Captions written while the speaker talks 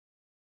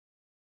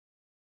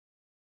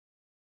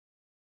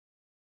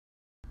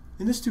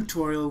In this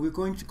tutorial, we're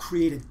going to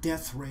create a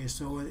death ray,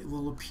 so it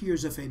will appear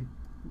as if a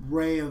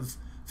ray of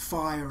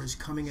fire is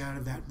coming out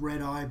of that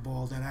red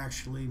eyeball that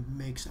actually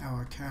makes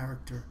our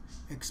character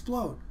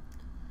explode.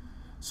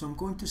 So I'm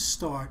going to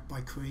start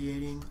by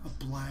creating a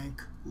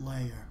blank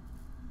layer.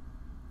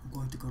 I'm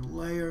going to go to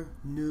Layer,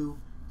 New,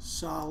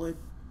 Solid,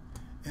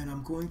 and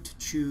I'm going to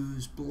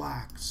choose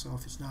black. So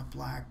if it's not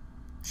black,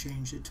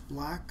 change it to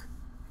black,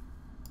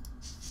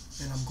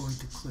 and I'm going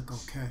to click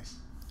OK.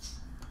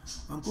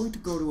 I'm going to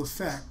go to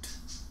Effect,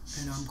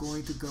 and I'm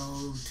going to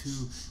go to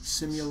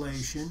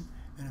Simulation,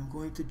 and I'm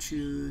going to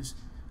choose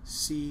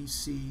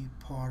CC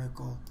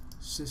Particle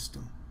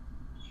System.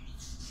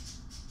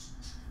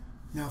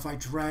 Now if I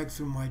drag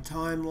through my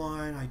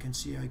timeline, I can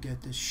see I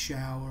get this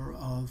shower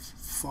of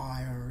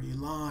fiery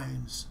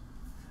lines.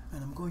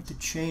 And I'm going to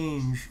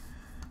change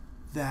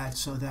that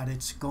so that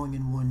it's going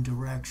in one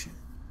direction.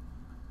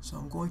 So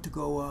I'm going to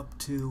go up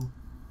to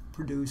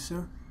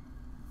Producer,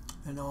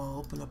 and I'll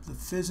open up the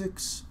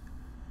physics,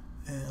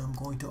 and I'm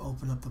going to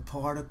open up the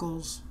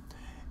particles.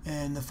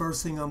 And the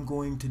first thing I'm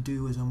going to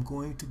do is I'm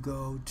going to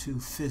go to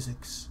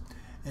physics,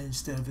 and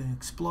instead of an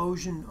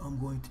explosion, I'm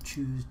going to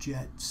choose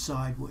jet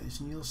sideways,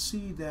 and you'll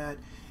see that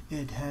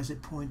it has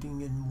it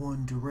pointing in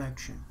one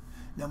direction.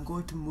 Now I'm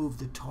going to move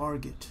the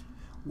target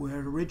where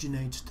it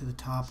originates to the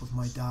top of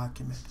my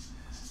document.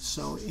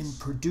 So in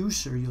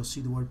Producer, you'll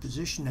see the word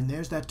position, and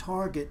there's that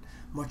target,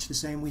 much the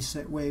same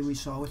way we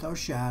saw with our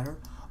shatter.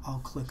 I'll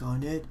click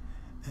on it,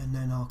 and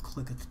then I'll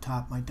click at the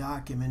top of my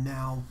document.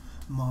 Now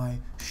my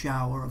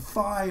shower of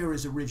fire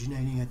is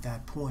originating at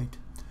that point.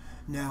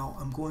 Now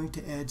I'm going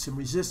to add some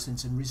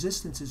resistance, and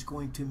resistance is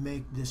going to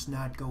make this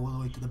not go all the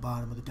way to the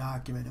bottom of the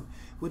document. It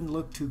wouldn't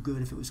look too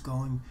good if it was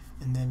going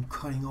and then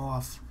cutting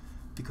off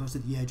because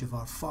of the edge of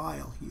our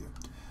file here.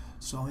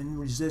 So in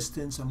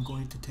resistance, I'm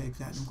going to take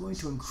that and I'm going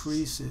to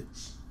increase it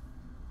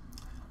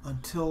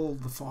until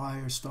the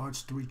fire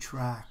starts to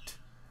retract,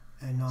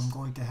 and I'm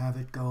going to have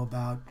it go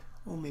about,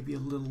 oh, maybe a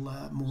little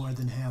more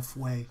than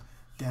halfway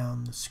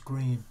down the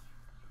screen.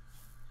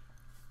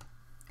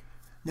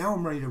 Now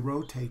I'm ready to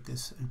rotate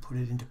this and put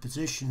it into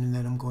position, and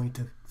then I'm going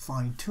to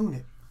fine-tune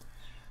it.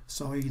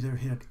 So I either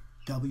hit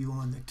W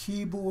on the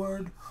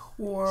keyboard,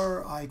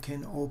 or I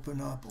can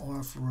open up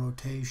R for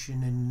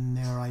rotation, and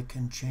there I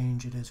can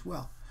change it as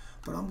well.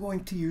 But I'm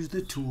going to use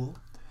the tool.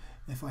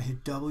 If I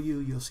hit W,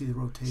 you'll see the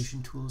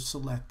rotation tool is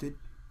selected.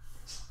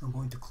 I'm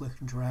going to click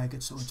and drag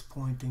it so it's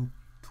pointing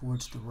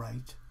towards the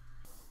right.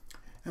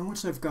 And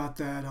once I've got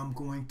that, I'm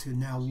going to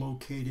now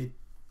locate it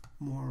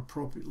more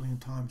appropriately in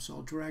time. So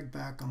I'll drag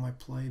back on my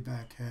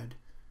playback head.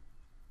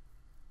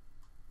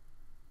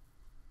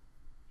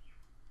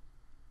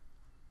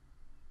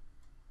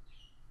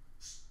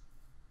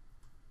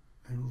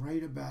 And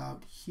right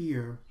about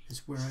here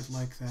is where I'd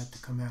like that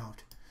to come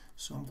out.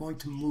 So I'm going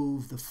to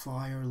move the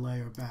fire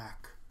layer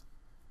back.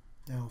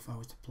 Now if I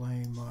was to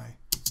play in my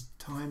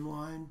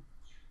timeline,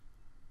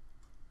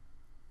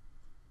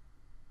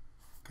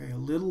 okay, a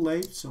little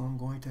late, so I'm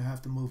going to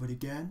have to move it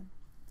again.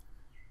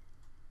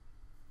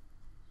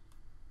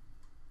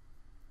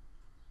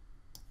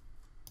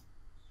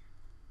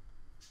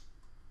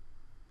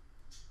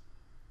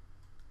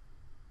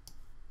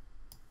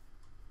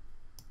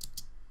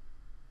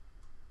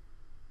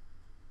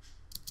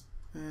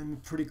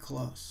 And pretty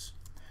close.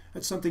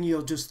 That's something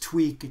you'll just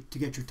tweak to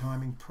get your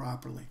timing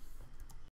properly.